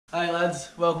Hey lads,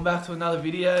 welcome back to another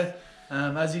video.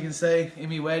 As you can see, in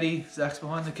me waddy, Zach's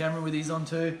behind the camera with his on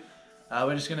too.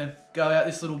 We're just going to go out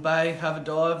this little bay, have a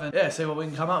dive and see what we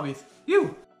can come up with.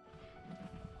 You!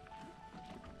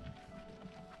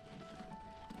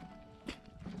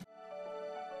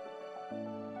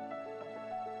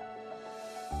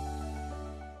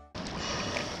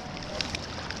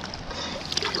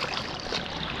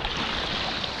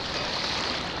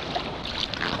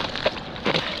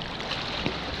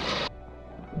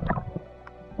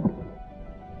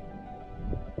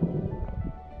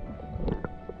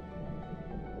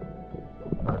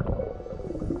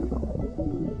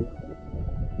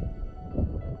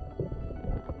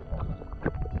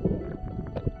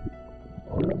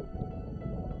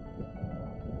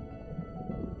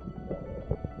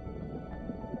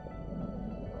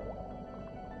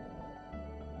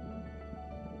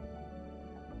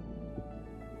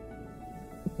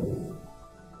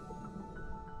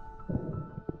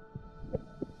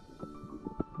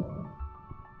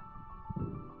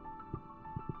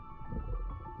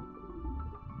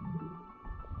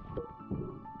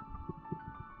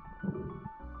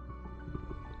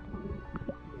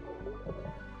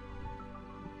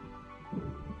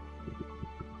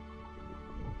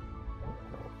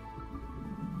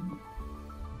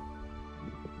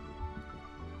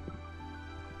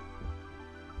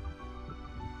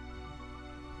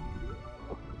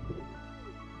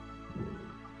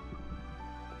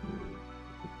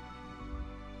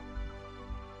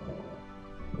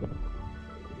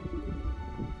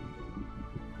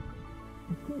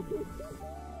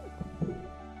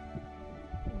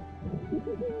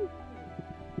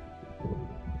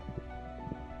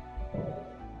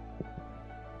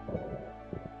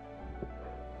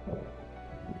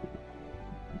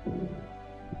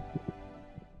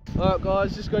 Alright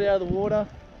guys, just got out of the water.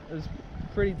 It was a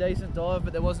pretty decent dive,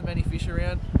 but there wasn't many fish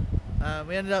around.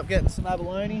 We ended up getting some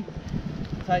abalone,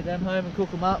 take them home and cook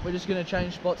them up. We're just going to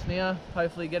change spots now,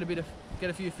 hopefully get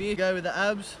a few fish. Go with the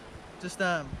abs. Just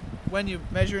when you're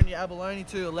measuring your abalone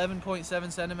to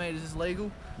 11.7 centimeters is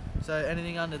legal, so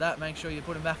anything under that, make sure you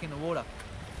put them back in the water.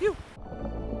 Phew.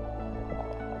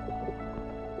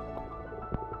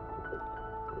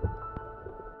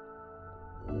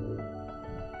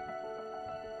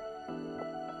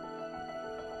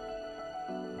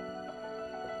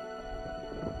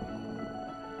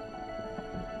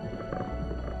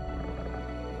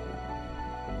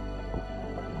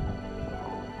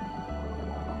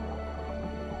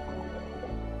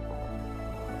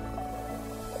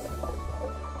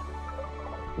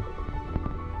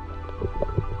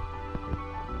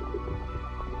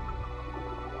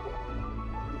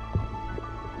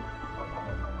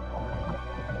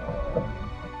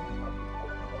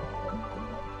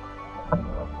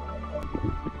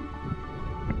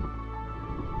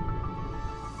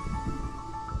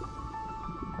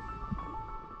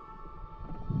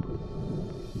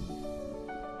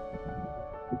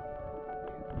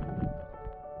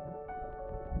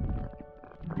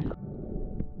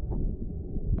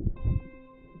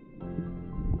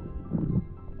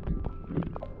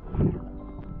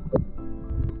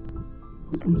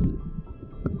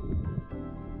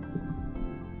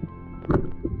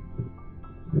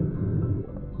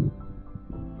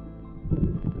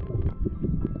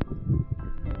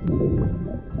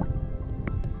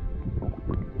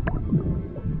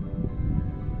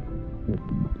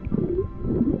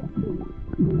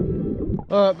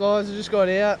 Alright guys, I just got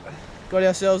out, got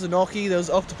ourselves a gnocchi. There was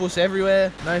octopus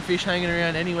everywhere, no fish hanging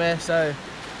around anywhere, so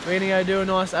we're gonna go do a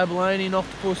nice abalone and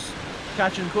octopus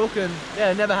catch and cook, and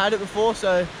yeah, never had it before,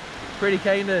 so pretty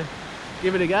keen to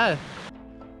give it a go.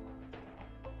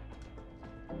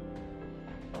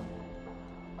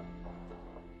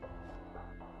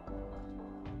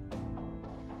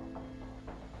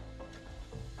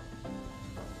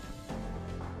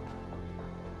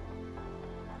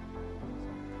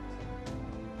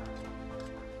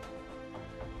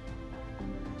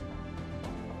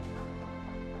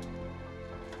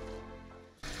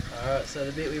 Alright, so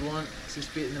the bit we want is this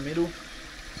bit in the middle.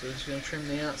 So we're just going to trim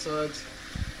the outsides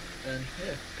and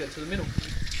yeah, get to the middle.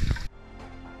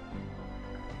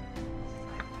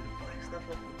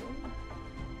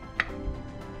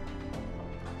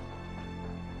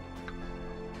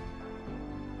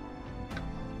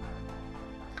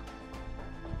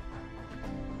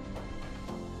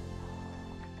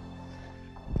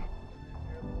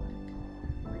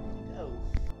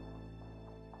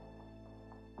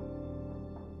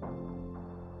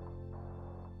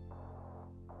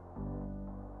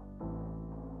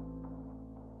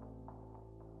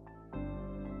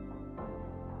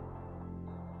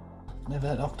 Never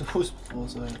had octopus before,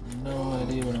 so I have no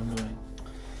idea what I'm doing.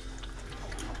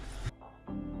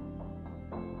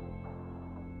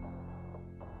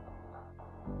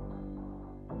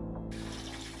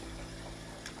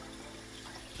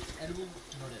 Edible?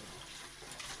 Not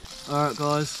edible. Alright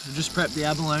guys, we just prepped the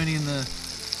abalone and the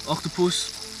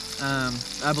octopus.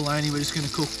 Abalone we're just going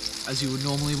to cook as you would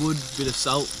normally would, a bit of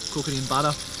salt, cook it in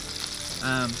butter.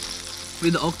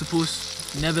 With the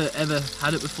octopus, never ever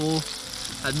had it before,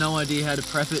 had no idea how to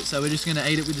prep it, so we're just going to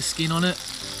eat it with the skin on it.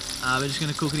 We're just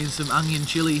going to cook it in some onion,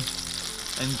 chilli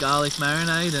and garlic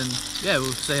marinade, and yeah,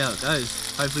 we'll see how it goes.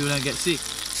 Hopefully we don't get sick.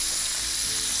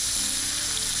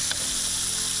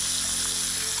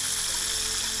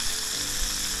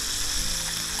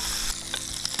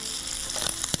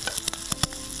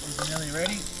 It's nearly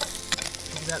ready.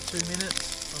 Took about 2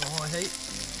 minutes on a high heat.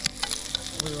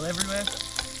 Oil everywhere.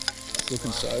 It's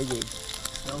looking so good.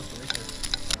 Smells delicious.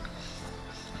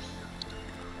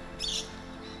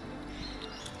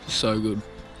 So good.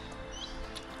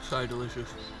 So delicious.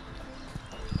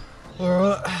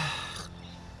 Alright.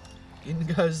 In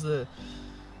goes the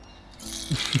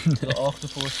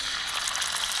octopus.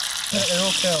 They're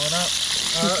all curling up.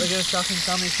 Alright, we're going to chuck in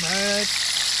some of this marinade.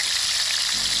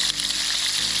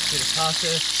 Bit of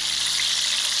pasta.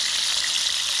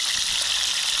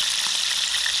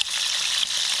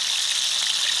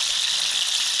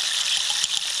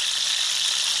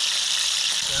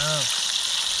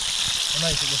 That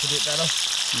makes it look a bit better.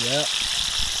 Yeah.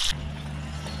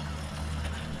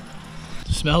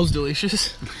 Smells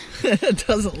delicious. It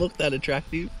doesn't look that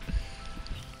attractive.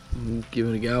 Give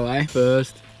it a go, eh?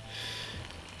 First.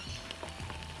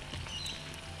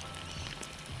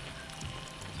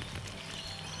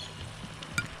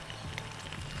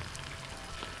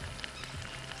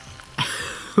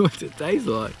 What's it taste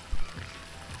like?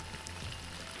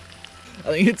 I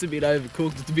think it's a bit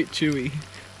overcooked, it's a bit chewy.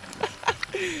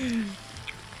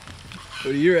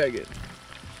 What do you reckon?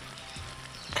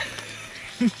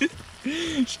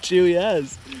 It's chewy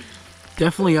as.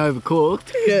 Definitely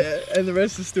overcooked. Yeah, and the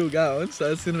rest is still going,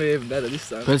 so it's going to be even better this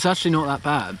time. But it's actually not that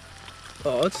bad.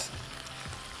 Oh, I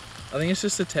think it's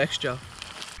just the texture.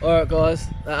 Alright guys,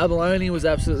 the abalone was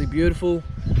absolutely beautiful.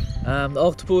 The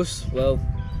octopus, well,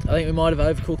 I think we might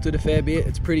have overcooked it a fair bit.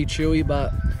 It's pretty chewy,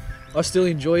 but I still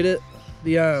enjoyed it.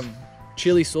 The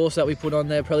chili sauce that we put on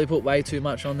there, probably put way too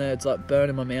much on there. It's like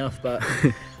burning my mouth, but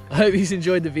I hope you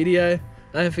enjoyed the video.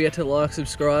 Don't forget to like,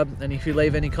 subscribe, and if you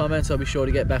leave any comments, I'll be sure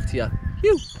to get back to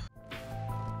you.